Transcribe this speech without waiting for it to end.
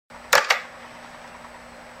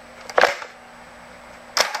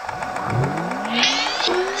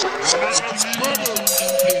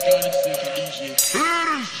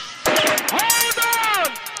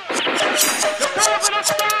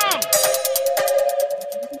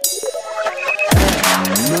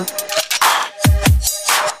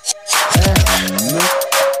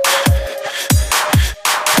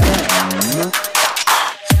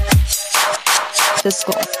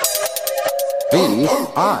Fiscal.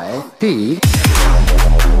 VIP.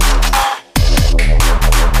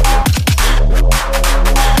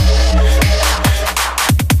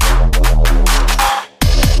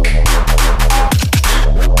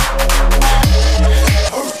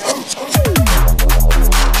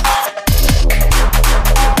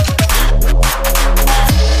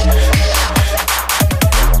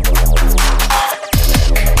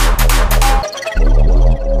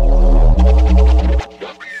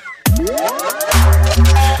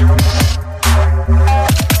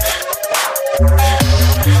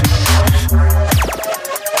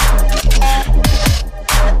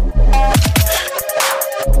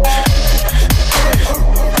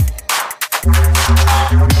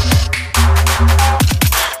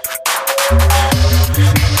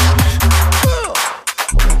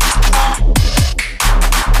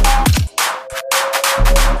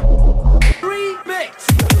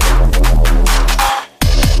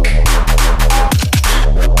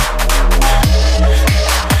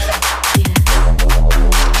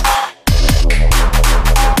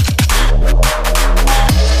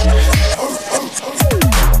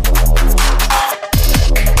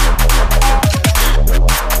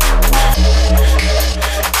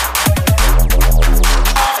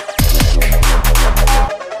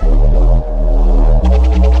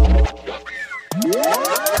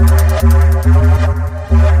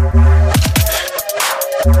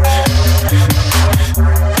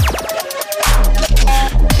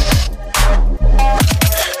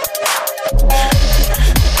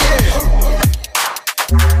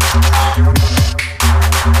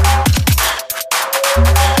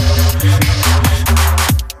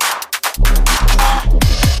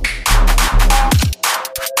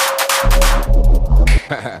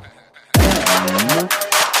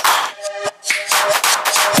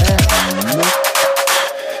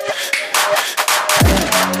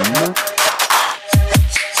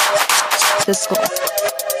 Fiscal.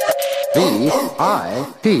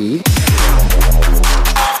 VIP.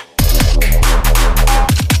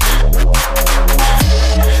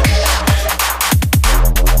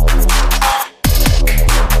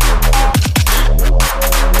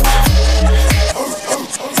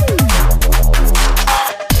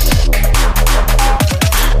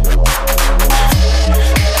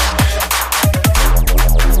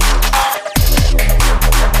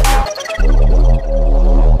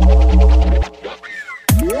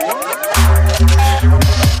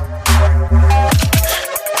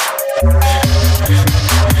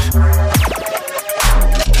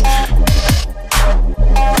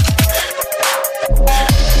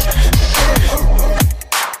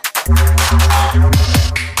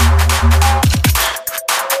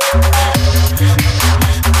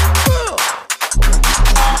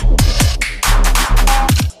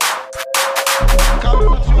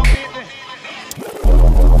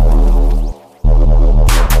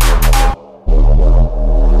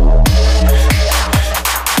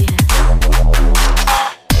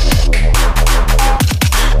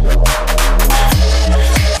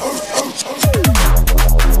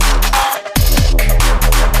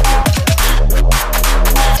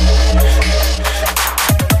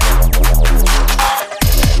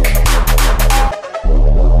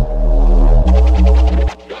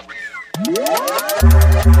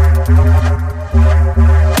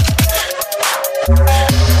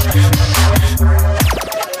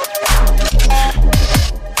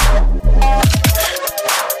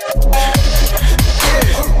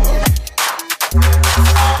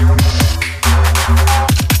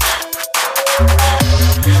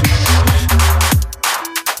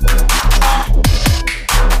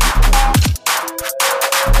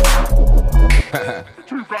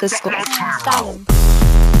 Fiscal. Stalin.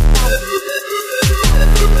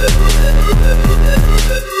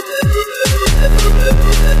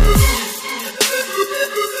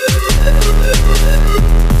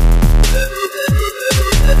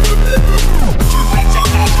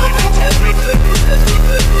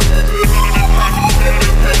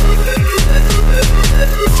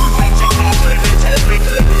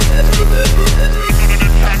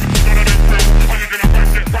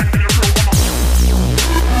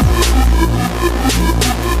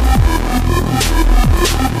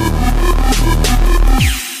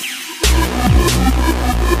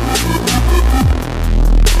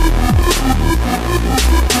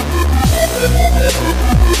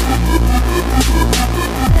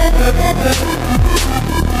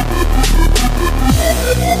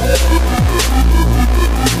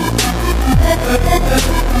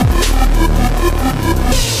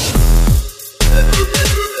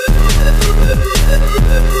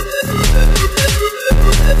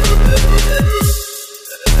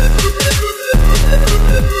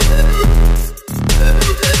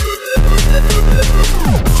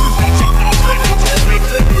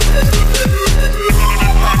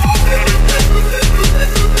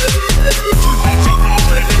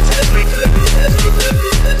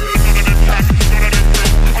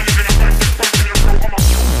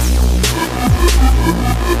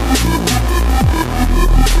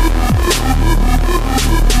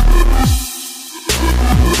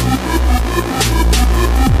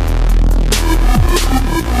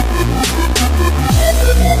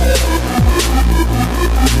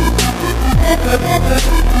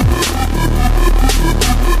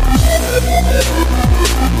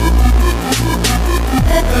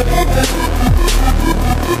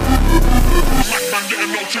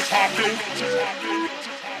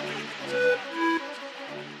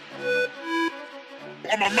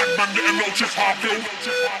 just how I feel.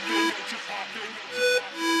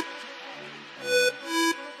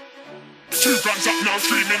 Two guns up now,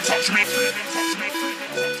 screaming, touch me.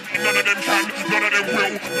 None of them can, none of them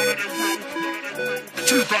will.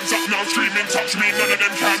 Two guns up now, screaming, touch me. None of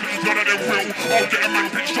them can, none of them will. I'll get a man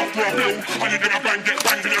pitched up for a bill. And you're gonna bang, get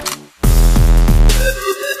banged in your...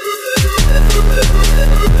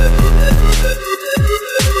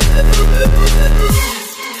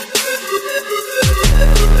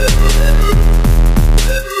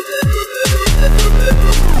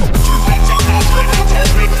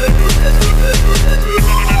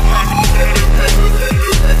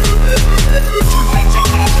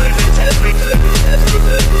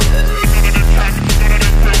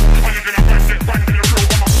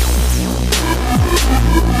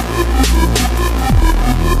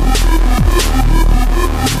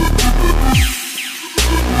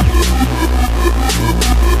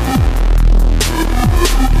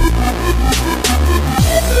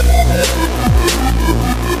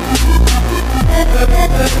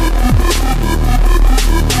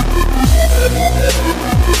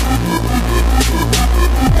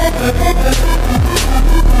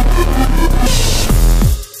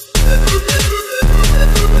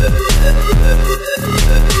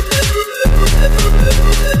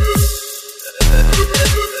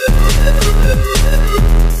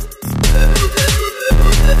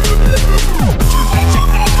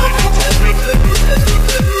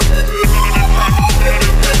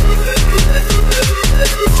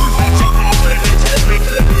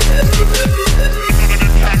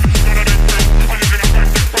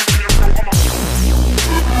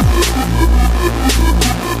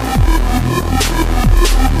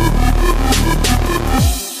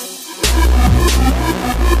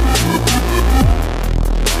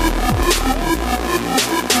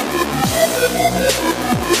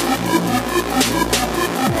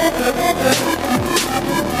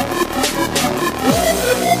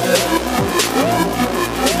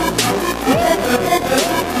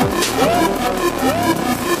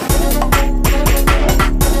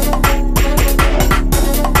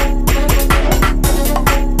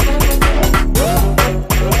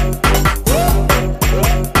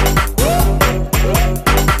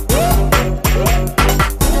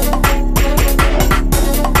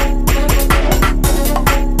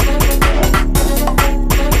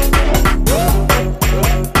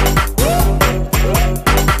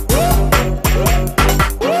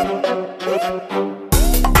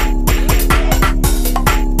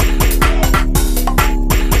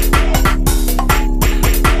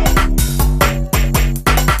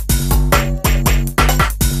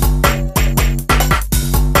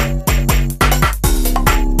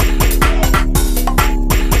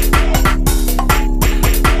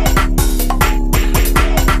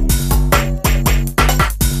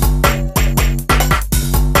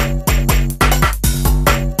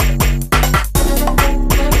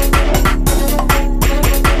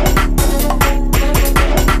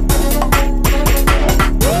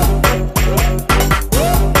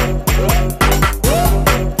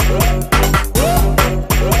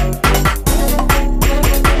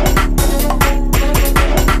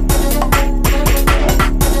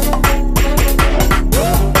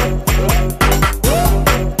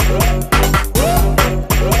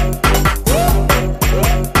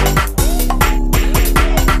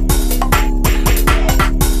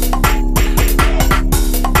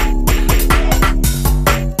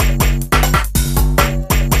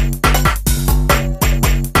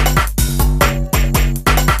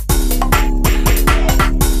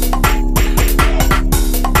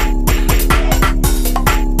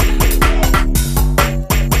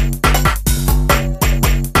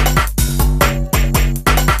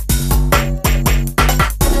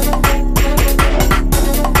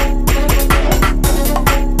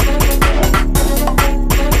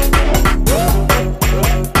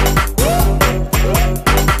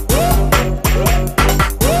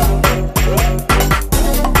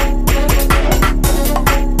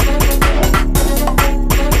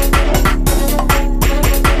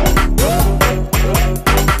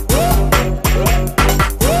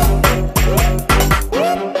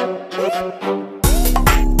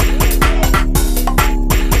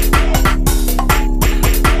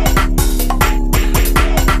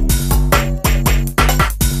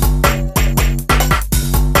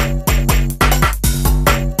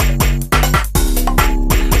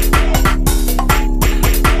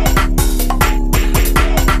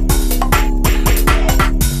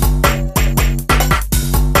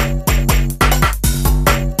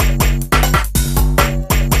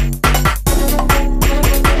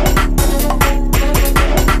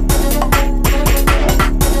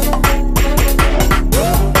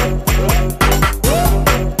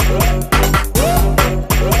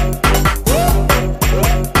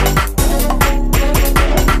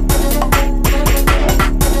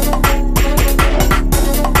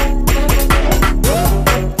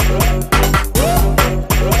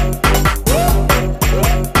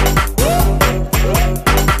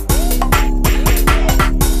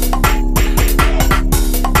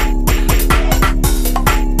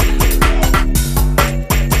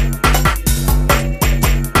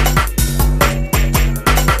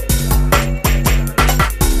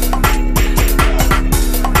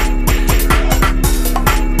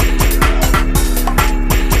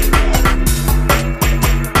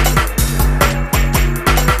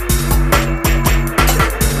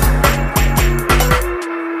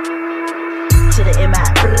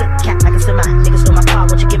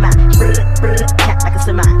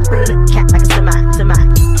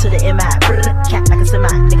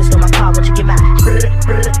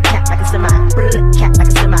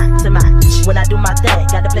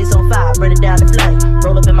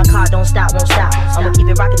 up in my car, don't stop, won't stop. I'ma keep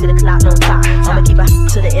it rocking till the clock don't top. I'ma keep it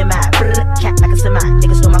to the MI. Cat like a semi.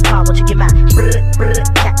 Niggas stole my car, won't you get mine?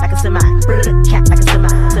 Cat like a semi. Cat like a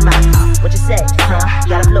semi. What you say? Huh?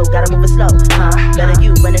 Gotta flow, gotta move it slow. Huh? Better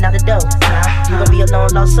you running out the door. Huh? You gon' be a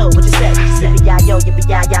long lost soul. What you say? Yippee-yi-yo,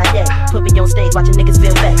 yippee-yi-yi-yay. Put me on stage, watching niggas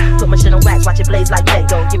feel bad. Put my shit on wax, watch it blaze like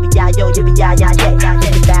Lego. Yippee-yi-yo, yippee-yi-yi-yay.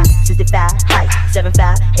 85, 65, height.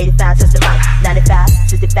 75, 85, touch the mic. 95,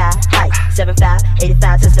 65, height. 75,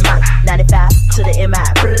 85, touch the mic. 95, to the MI.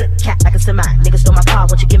 Cat like a semi. Niggas stole my car,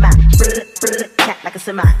 won't you get mine? Cat like a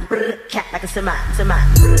semi. Cat like a semi.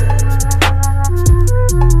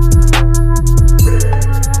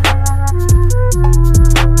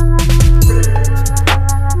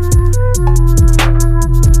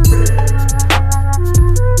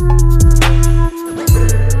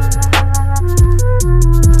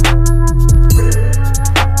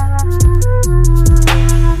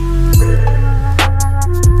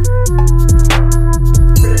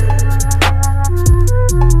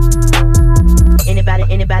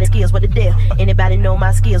 Anybody skills, what the deal? Anybody know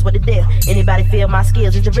my skills, what the deal? Anybody feel my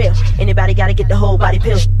skills, is it real? Anybody gotta get the whole body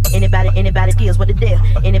pill? Anybody skills, what the deal?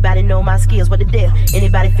 Anybody know my skills, what the deal?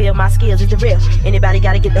 Anybody feel my skills, is it real? Anybody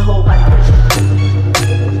gotta get the whole body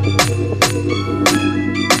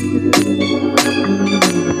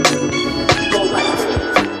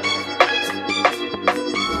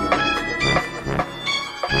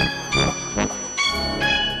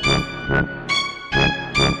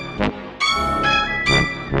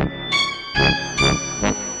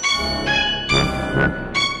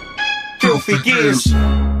Filthy gears.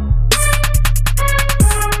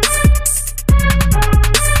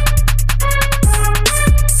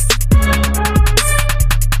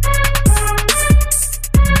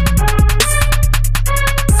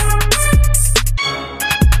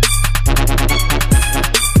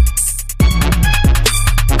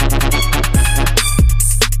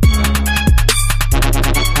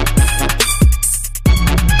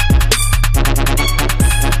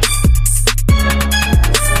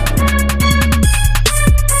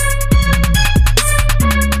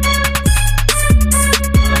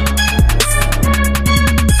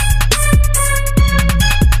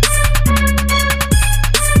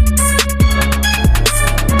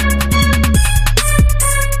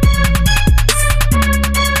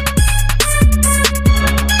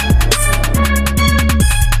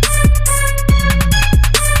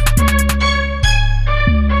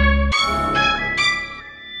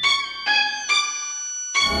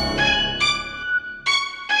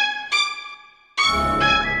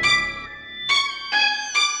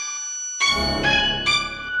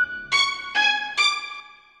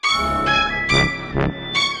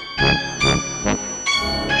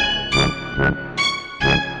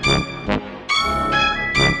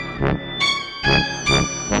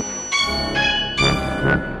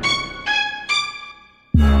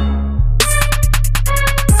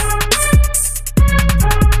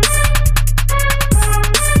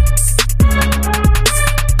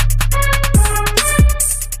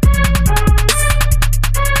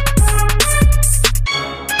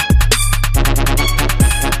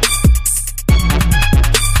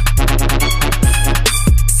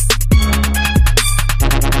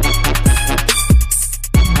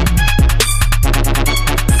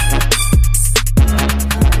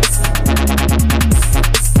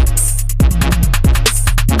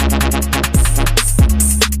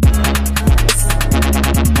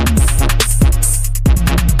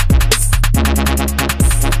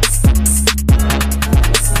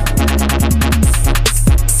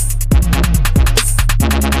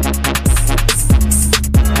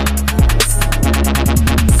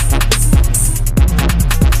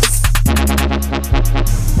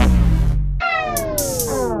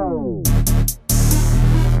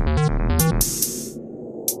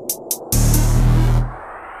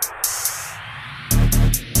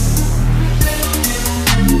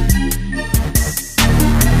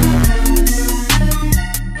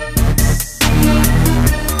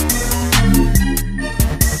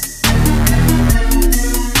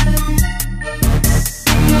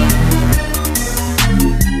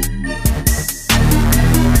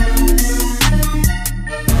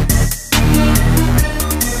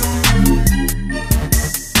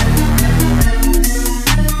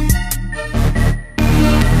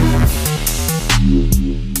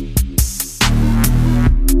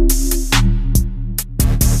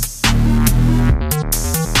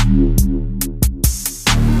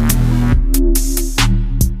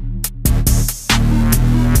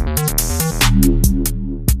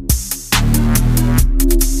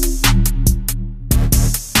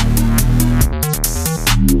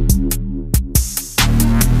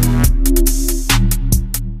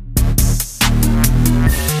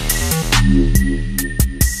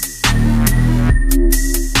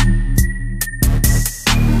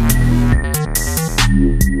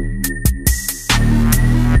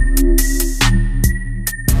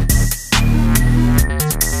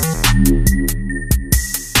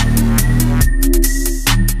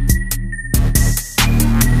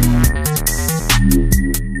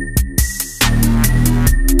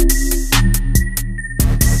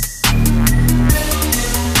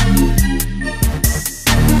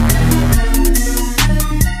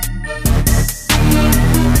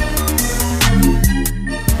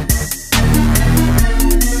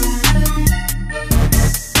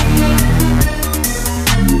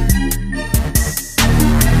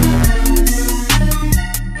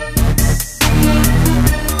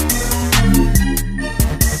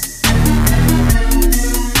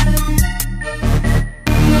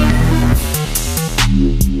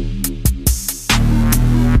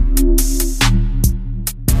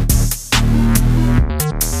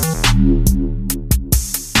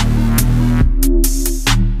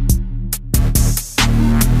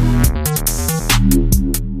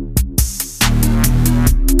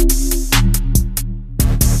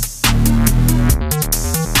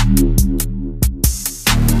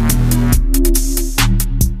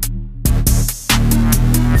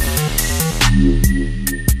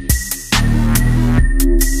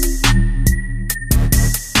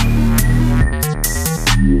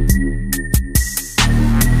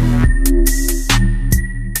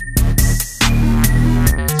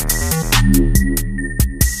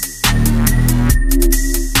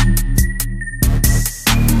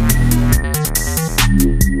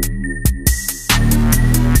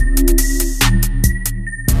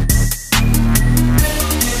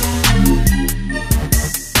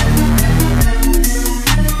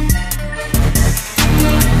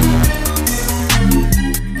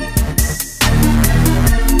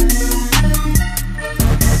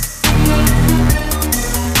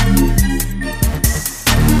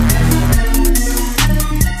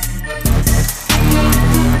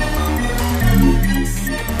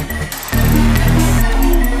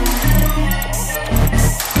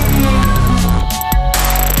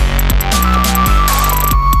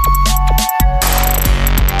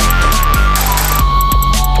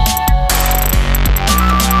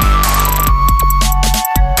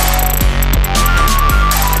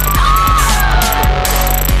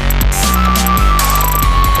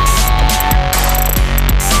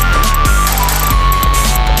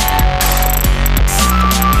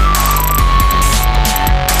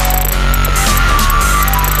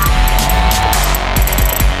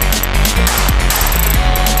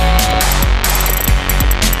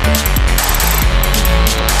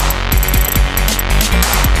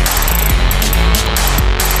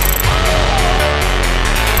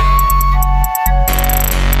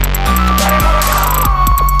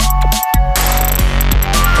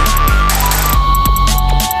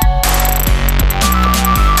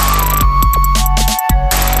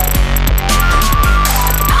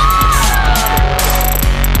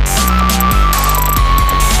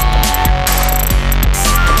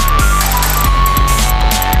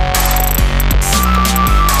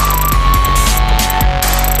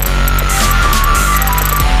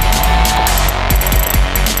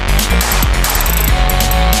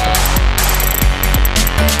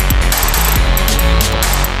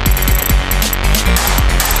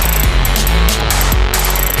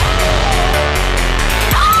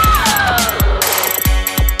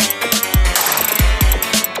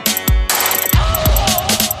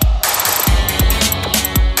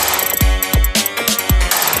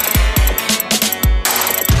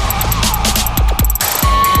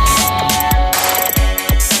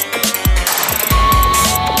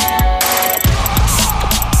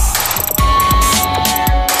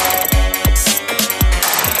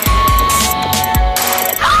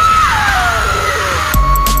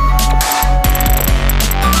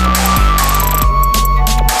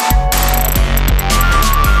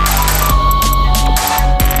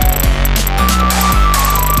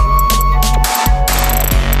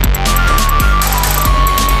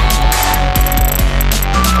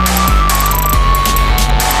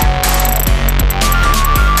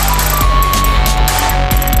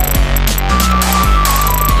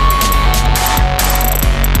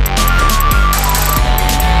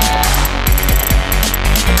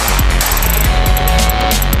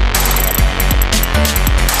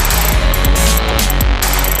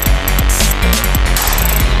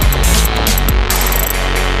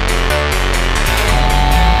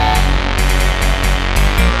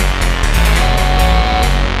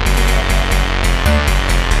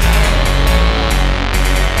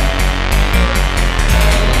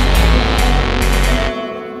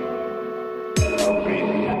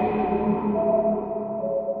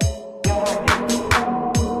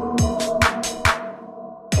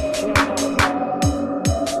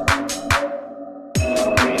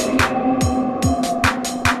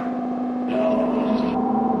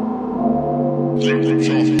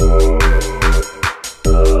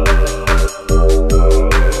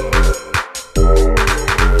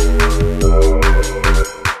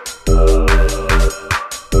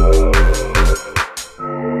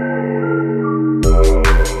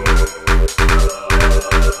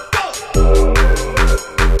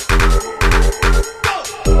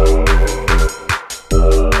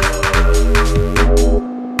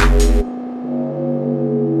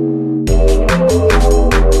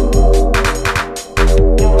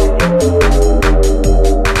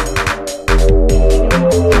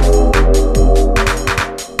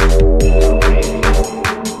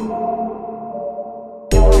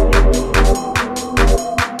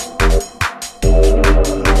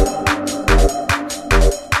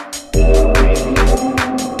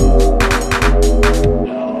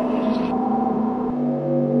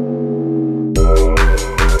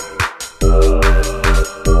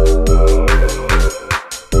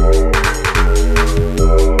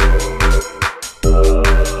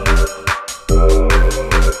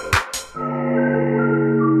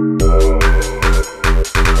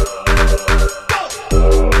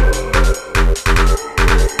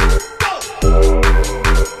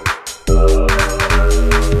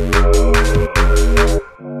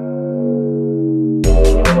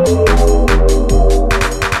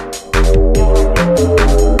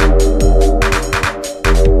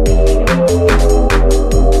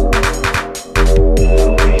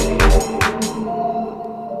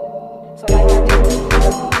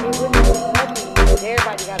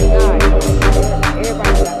 everybody gotta die.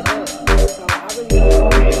 Everybody gotta go. So I really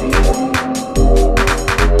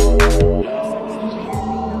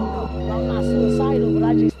I'm not suicidal, but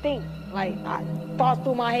I just think, like, I thought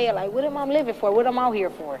through my head, like, what am I living for? What am I out here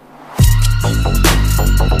for?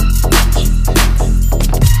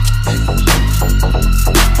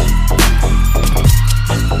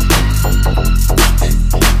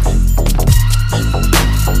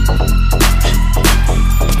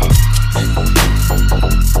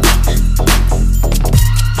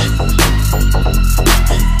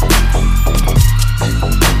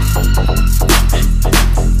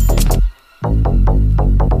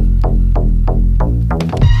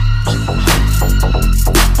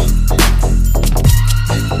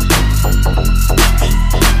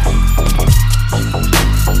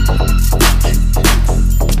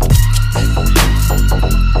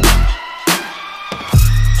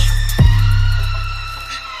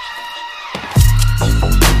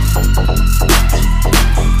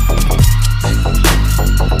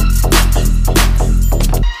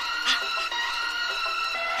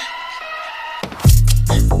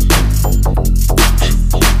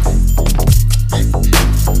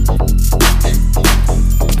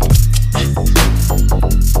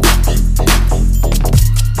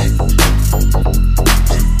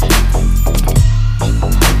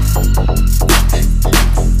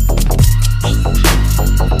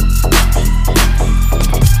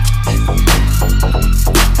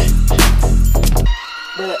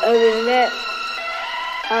 But other than that,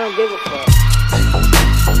 I don't give a fuck.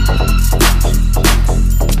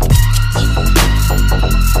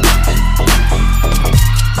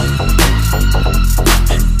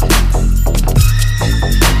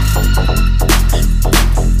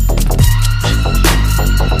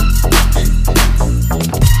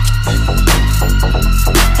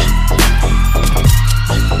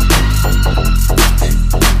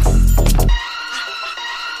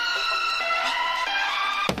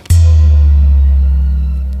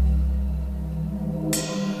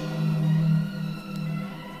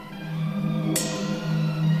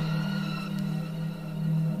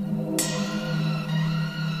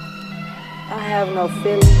 I have no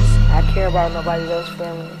feelings. I care about nobody else's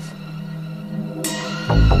feelings.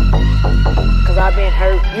 Cause I've been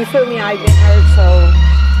hurt. You feel me? I've been hurt, so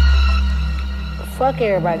fuck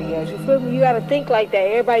everybody else. You feel me? You gotta think like that.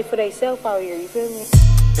 Everybody for themselves out here. You feel me?